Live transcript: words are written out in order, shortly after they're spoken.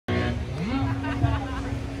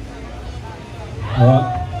Are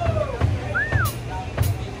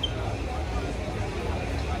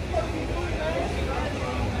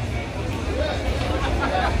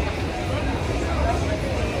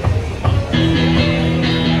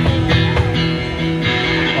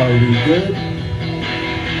we good?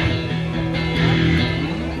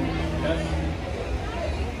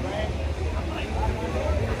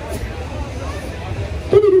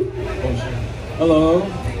 Hello,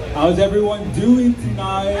 how's everyone doing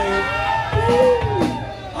tonight?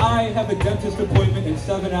 I have a dentist appointment in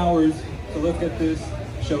 7 hours, so let's get this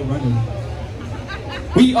show running.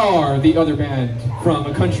 We are the other band from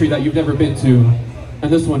a country that you've never been to,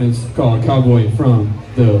 and this one is called Cowboy from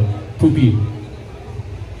the Poopy.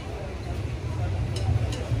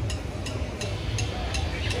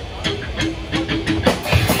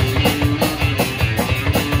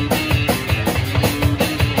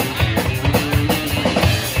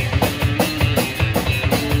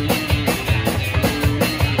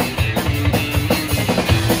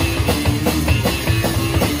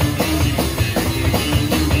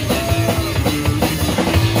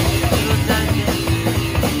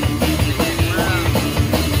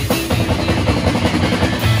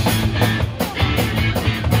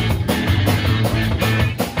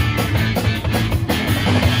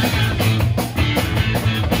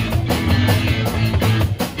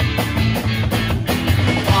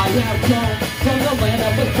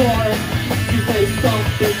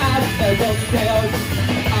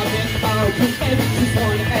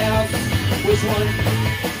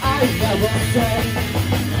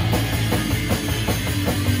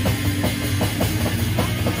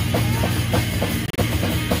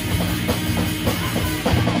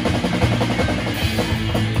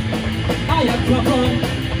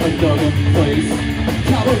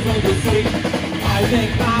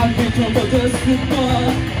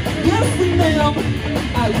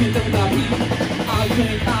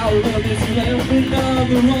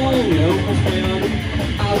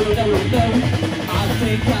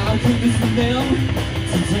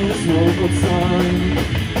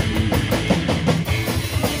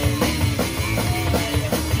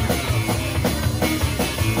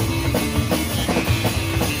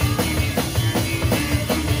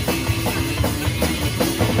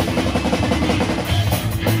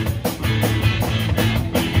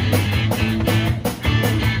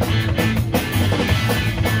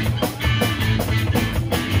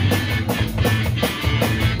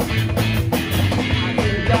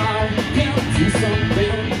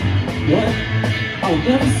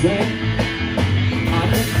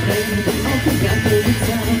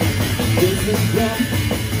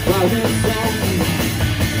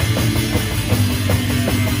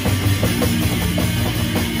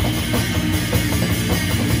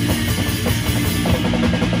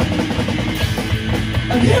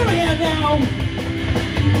 And here I am now,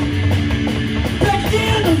 back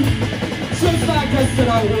again, just like I said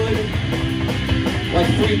I would, like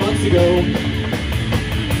 3 months ago.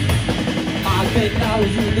 I think I was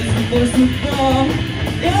doing this before some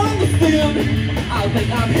you understand, I think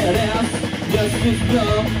I'm head ass. Yes, it's the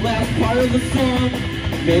last part of the song.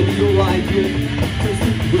 Maybe you'll like it, just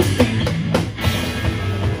with me.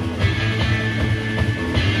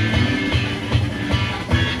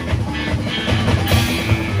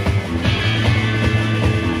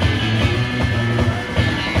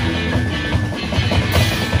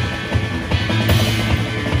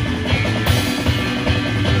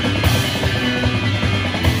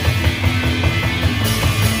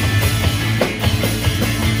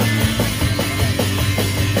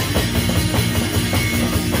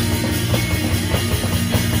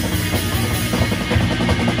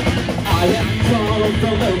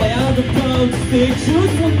 From the land of comes, they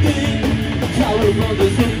choose one thing. Coward from the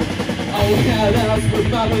zoo. Old cat ass with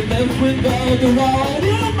my left window. They're all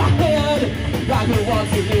in my head. Like it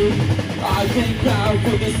wants to do. I think I'll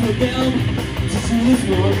do this with them. Just do this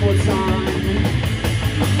one more time.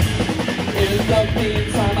 In the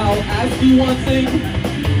meantime, I'll ask you one thing.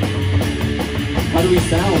 How do we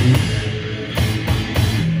sound?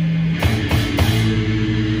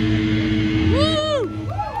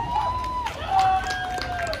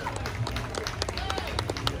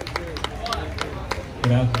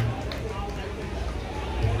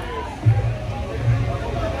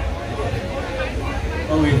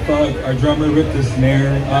 Holy fuck, our drummer ripped the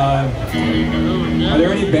snare. Are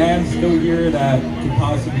there any bands still here that could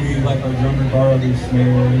possibly let our drummer borrow their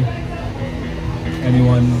snare?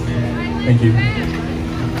 Anyone? Thank you.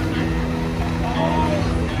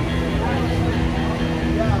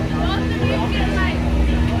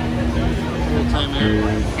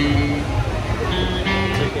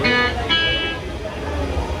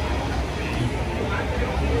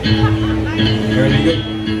 Everything good?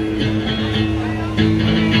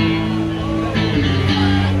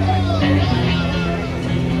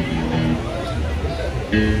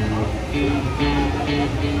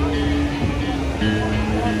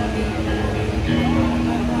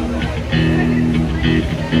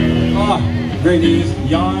 Great news.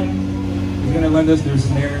 Jan is going to lend us their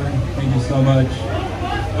snare. Thank you so much.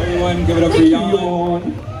 Everyone, give it up for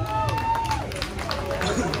Jan.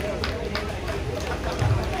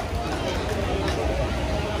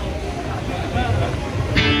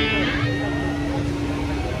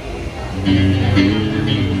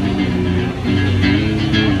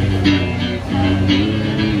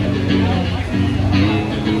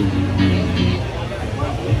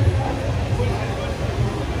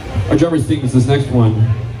 Our drummer sings this next one.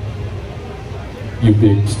 You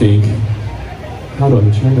big stink. How do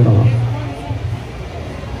I turn it off?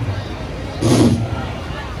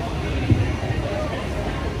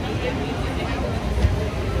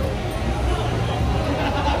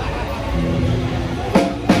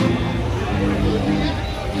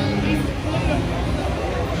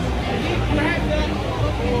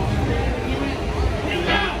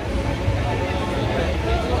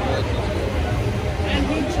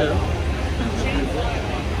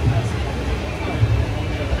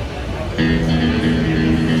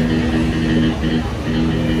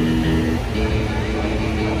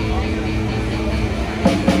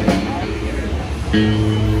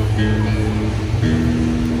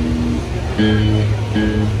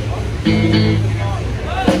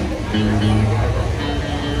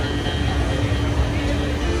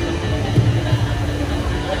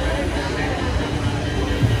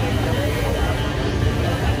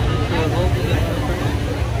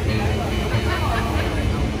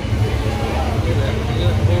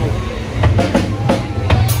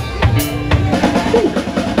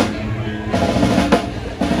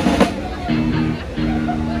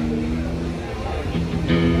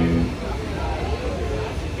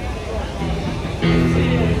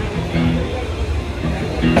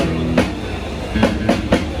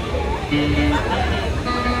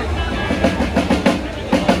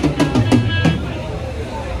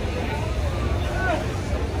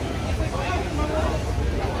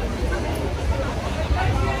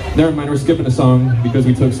 Never mind, we're skipping a song because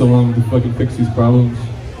we took so long to fucking fix these problems.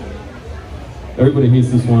 Everybody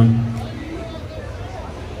hates this one.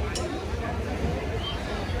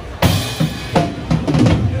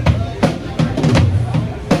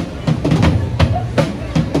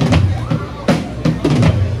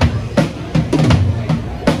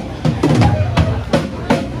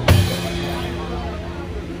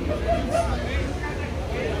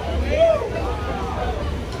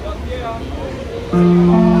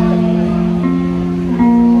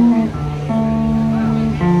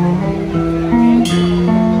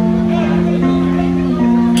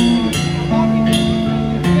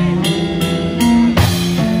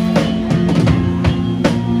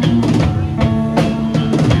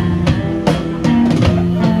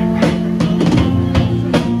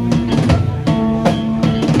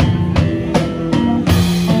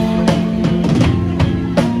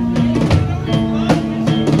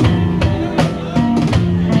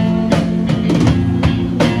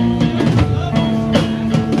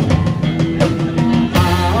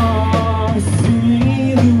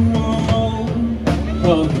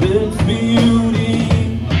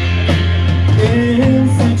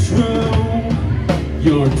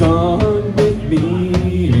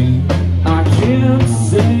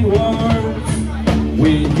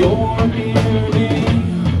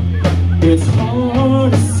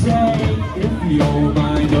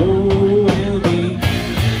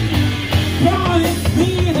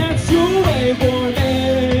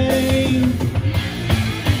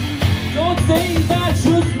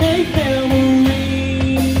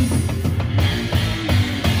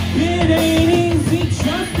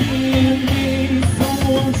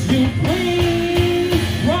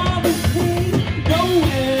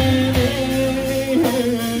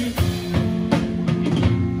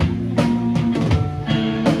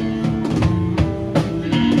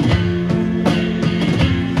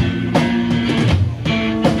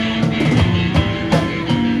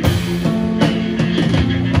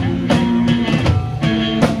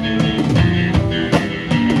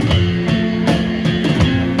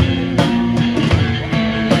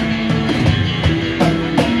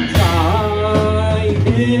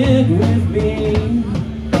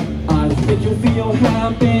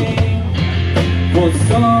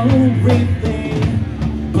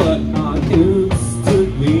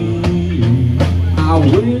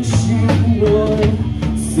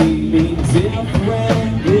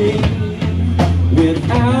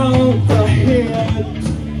 Without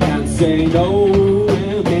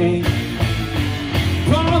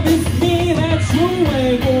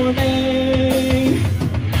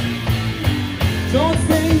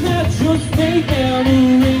just make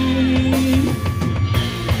memories.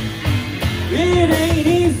 It ain't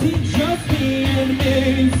easy just being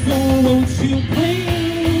me, so won't you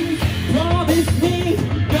please promise me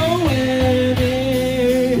noemii?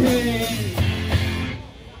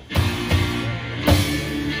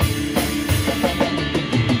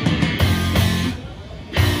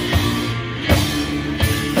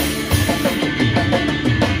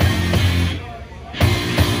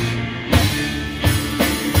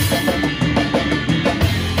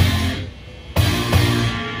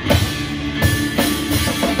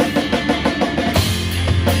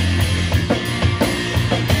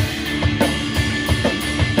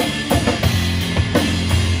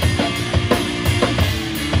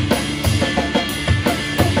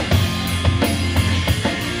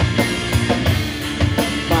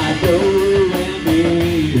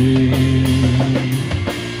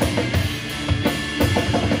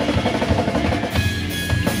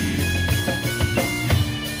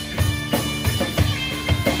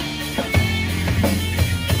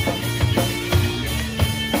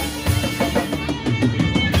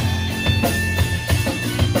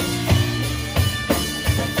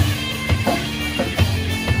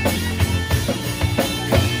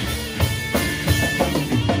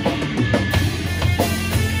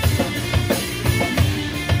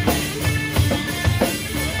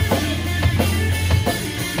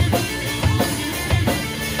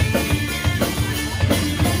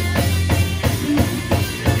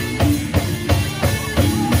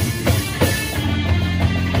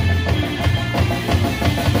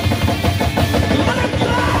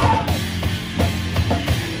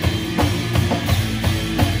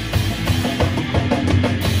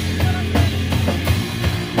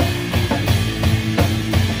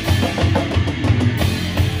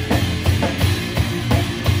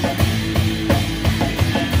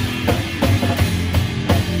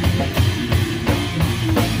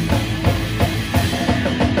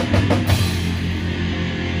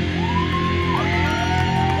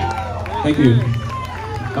 Thank you.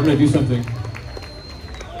 I'm gonna do something.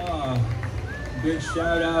 Big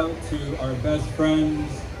shout out to our best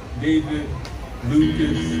friends, David,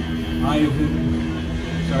 Lucas,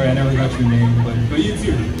 Ivan. Sorry, I never got your name, but you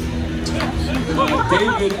too.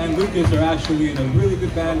 David and Lucas are actually in a really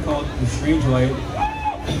good band called The Strange Light.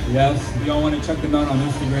 Yes, if y'all want to check them out on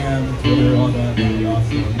Instagram, Twitter, all that, that'd be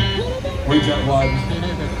awesome. We're Jetwad.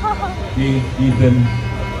 Me, Ethan,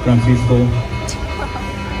 Francisco.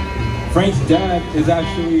 Frank's dad is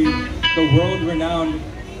actually the world-renowned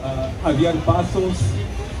Javier Pasos.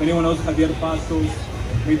 If anyone knows Javier Pasos,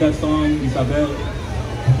 made that song, Isabel.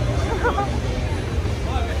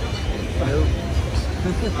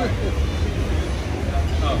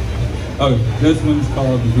 Oh, this one's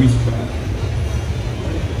called Grease Trap.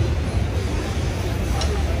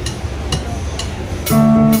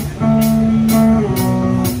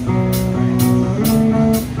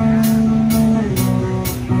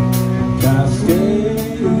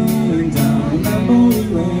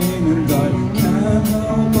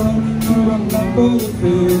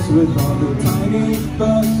 With all the tiny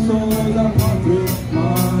vessels I walk through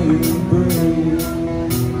my embrace.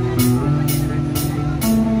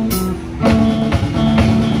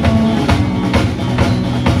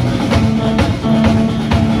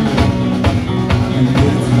 And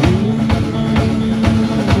it's you,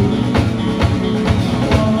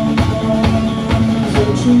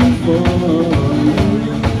 searching for you.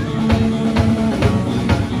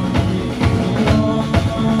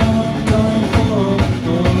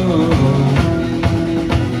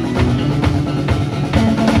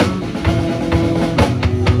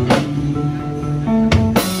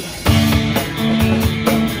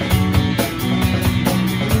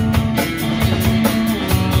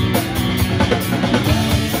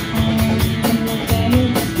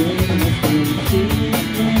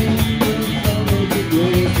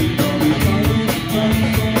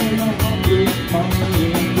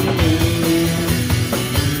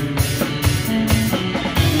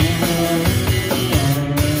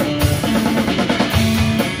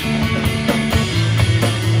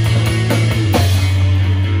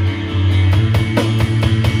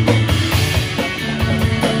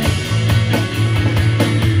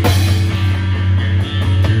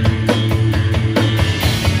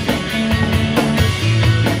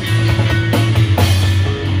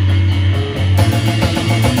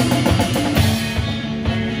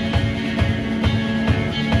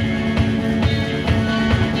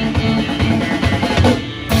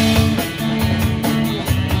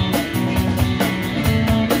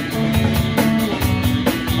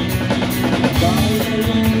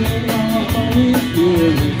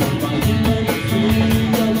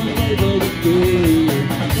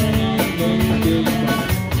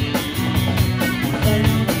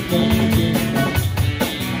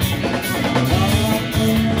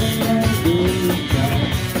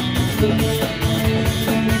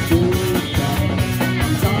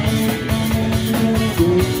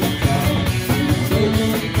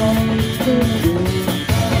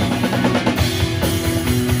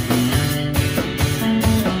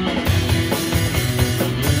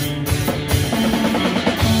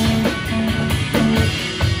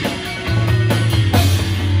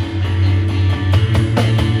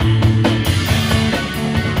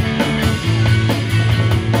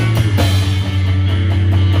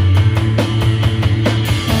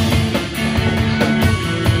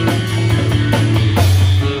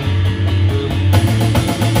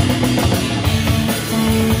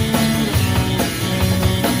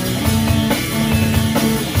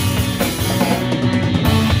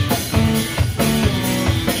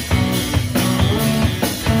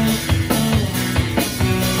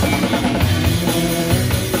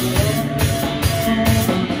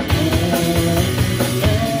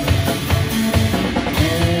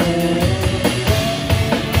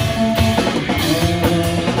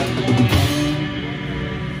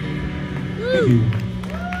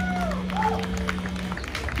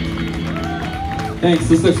 Thanks,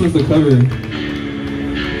 this next one's the cover.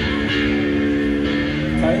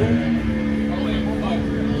 Title?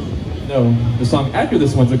 No, the song after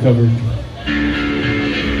this one's a cover.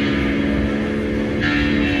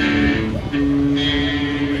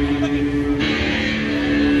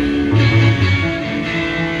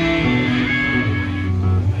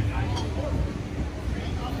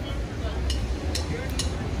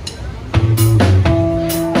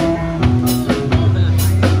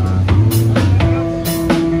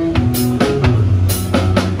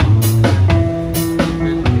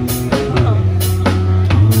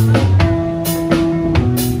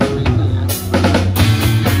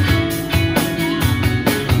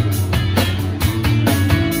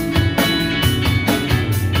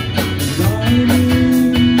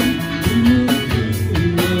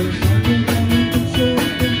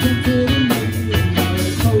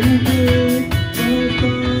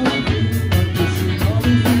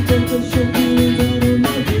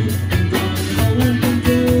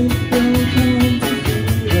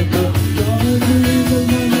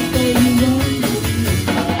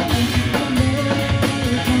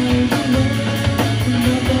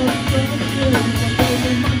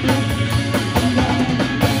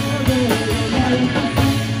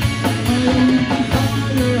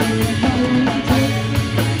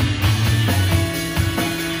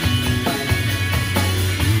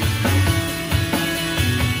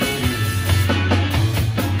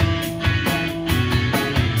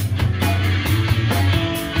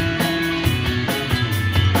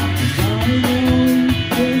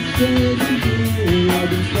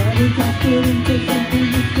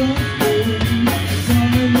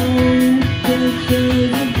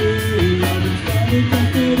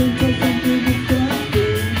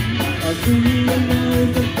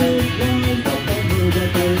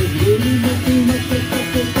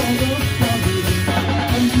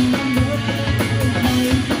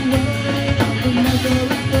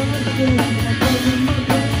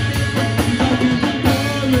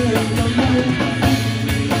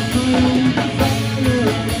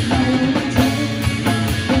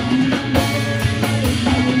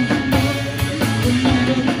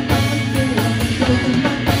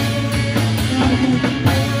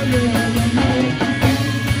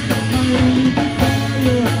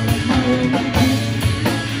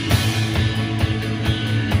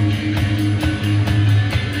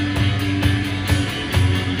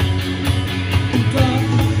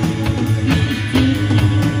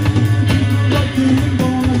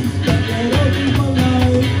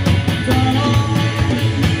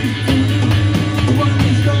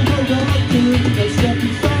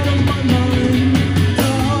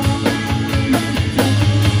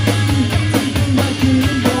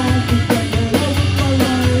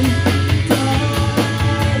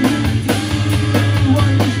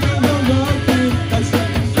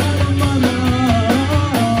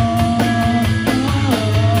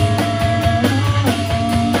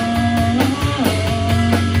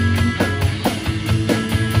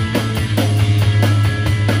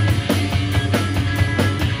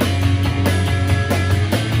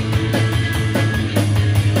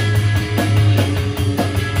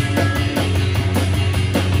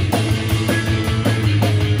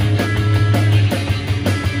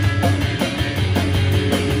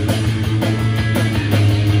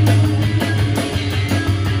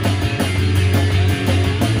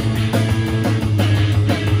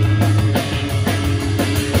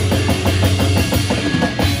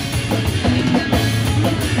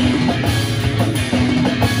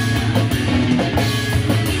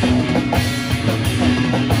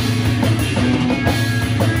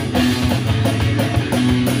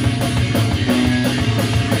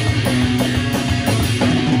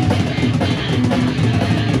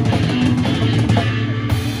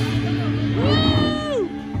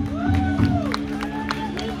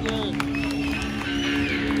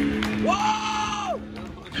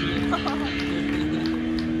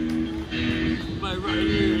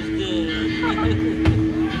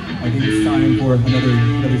 for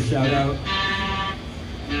another shout out.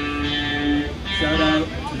 Shout out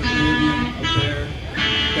to the Canadian up there.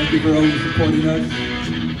 Thank you for always supporting us.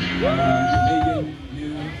 Megan,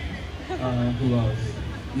 you, who else?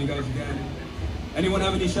 You guys again. Anyone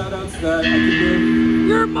have any shout outs that I could give?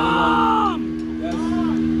 Your mom! Yes,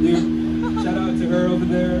 you. Shout out to her over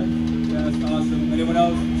there. Yes, awesome. Anyone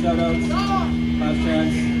else? Shout outs? Last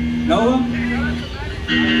chance. Noah?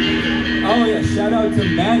 Oh yeah, shout out to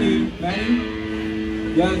Manny. Manny?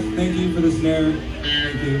 Yes, thank you for the snare.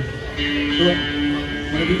 Thank you.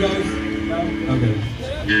 One of you guys? No? Okay.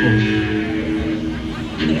 Cool.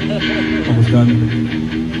 Almost done.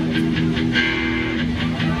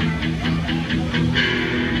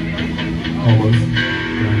 Almost.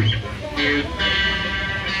 Yeah.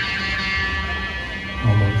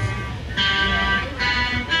 Almost.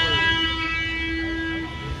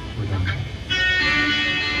 We're done.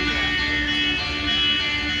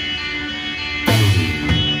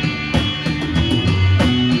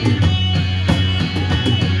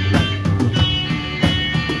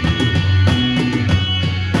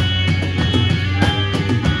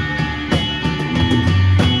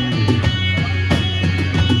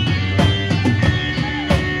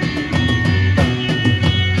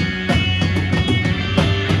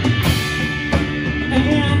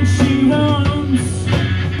 And she runs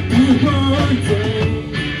through her day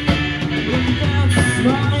with that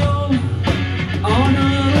smile on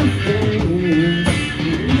her face.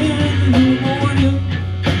 In the morning,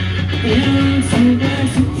 into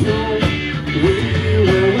Mexico, we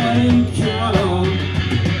will wake up.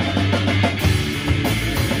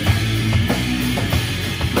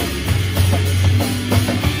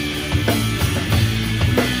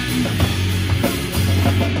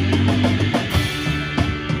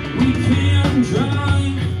 We can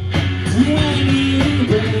drive to any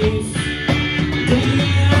place, day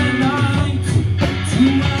and night, to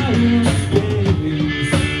outer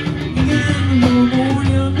space. In the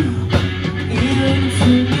morning,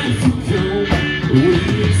 into Mexico, we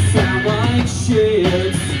sound like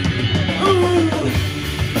shit. Ooh.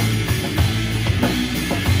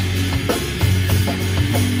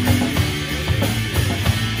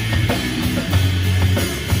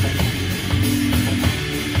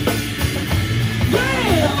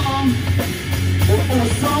 Yeah! Or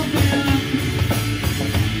something.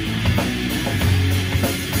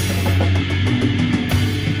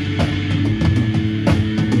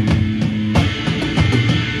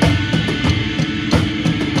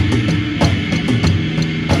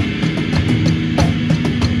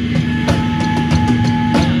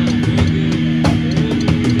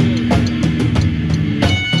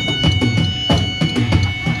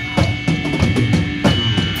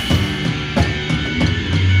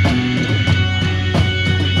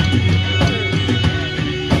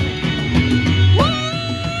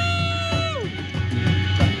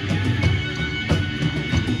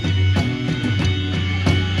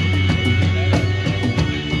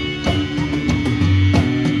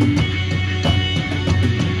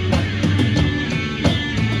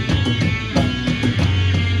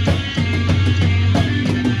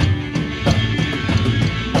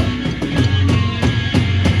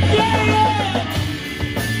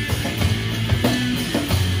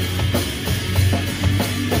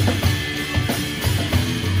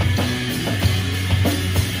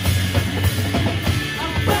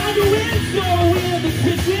 By the window in the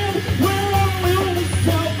kitchen, where all we always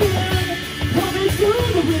helping. Coming through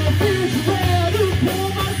the refrigerator, pour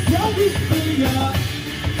myself this beer.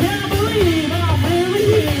 Can't believe I'm really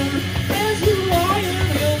here. As you're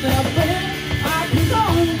lying in that bed, I can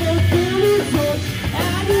almost feel your touch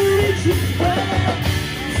and your itching spread.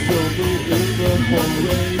 Something in the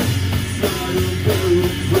hallway, side of the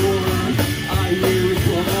door. I hear it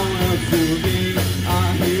call out to me. I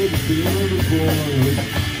hear the feeling voice.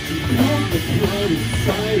 Put the blood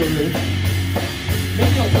inside her.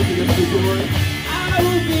 Maybe I'll take it up the door. I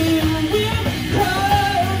will be with her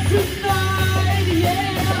tonight,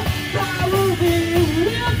 yeah. I will be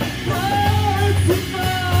with her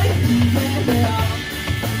tonight, yeah.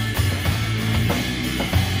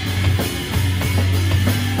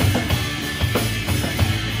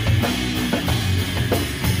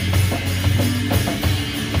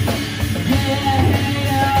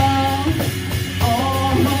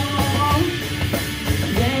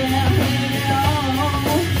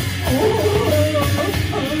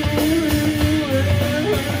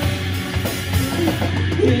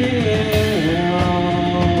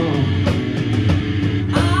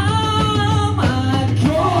 Oh my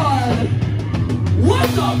God! What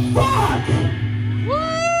the fuck?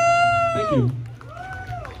 Thank you.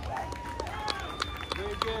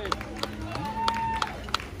 Very good.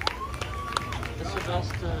 That's the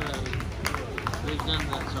best we've done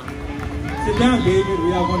that song. Sit down, David. We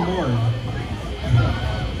have one more.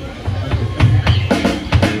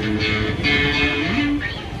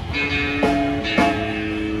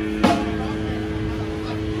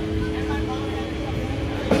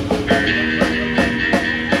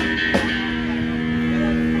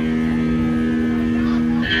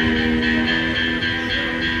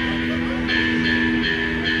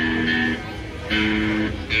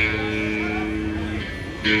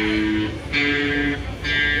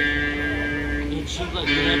 And she'd like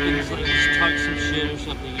get up and just like just talk some shit or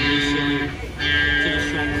something really silly to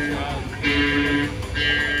distract the crowd.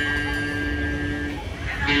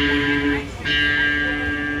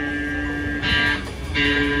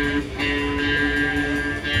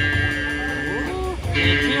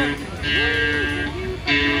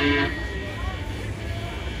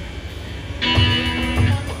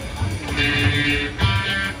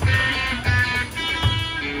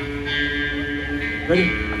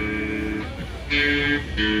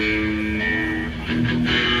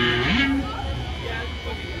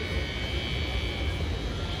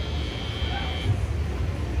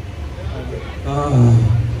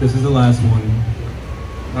 This is the last one.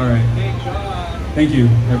 All right. Thank you,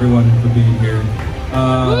 everyone, for being here.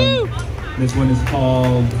 This one is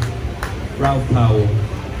called Ralph Powell.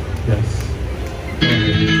 Yes.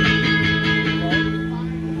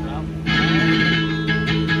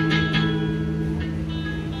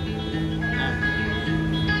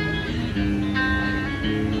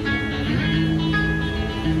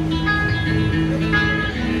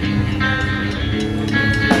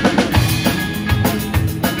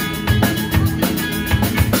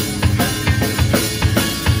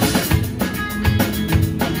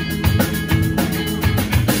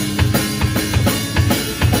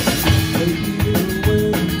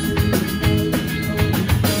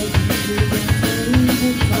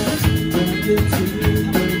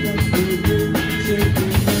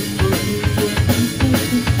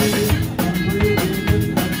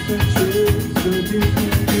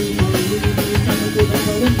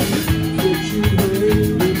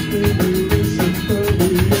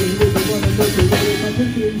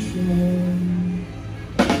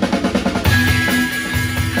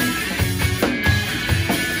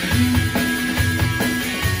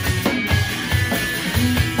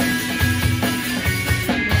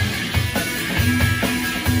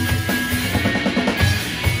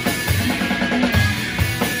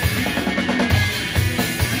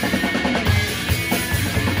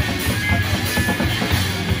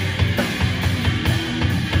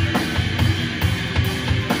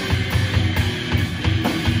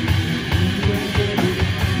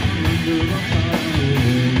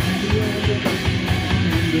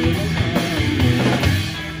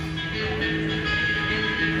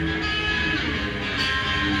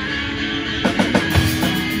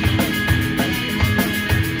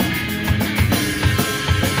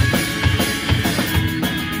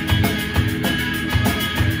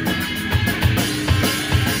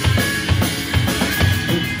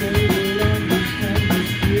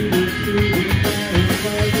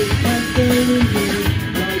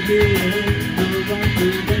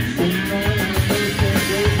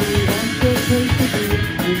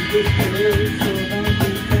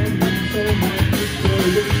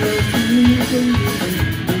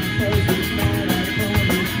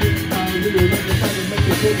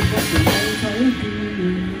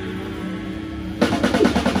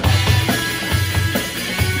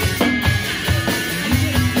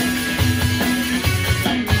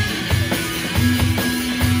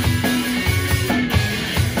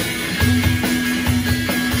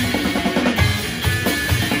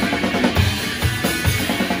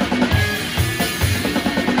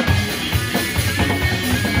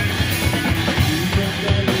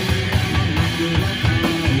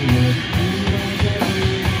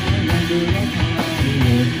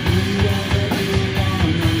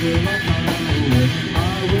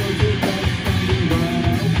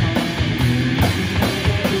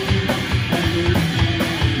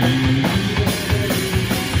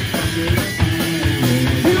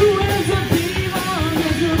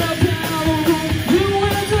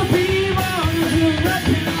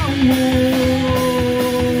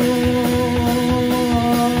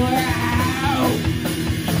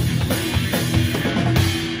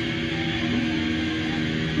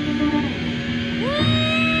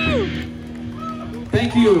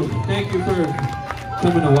 Thank you for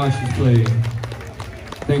coming to watch us play.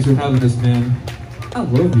 Thanks for having us, man. I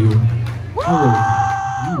love you.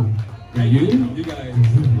 I love you. And you? You guys.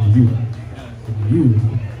 You. Yes. You.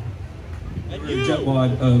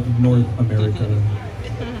 Jetwad of North America.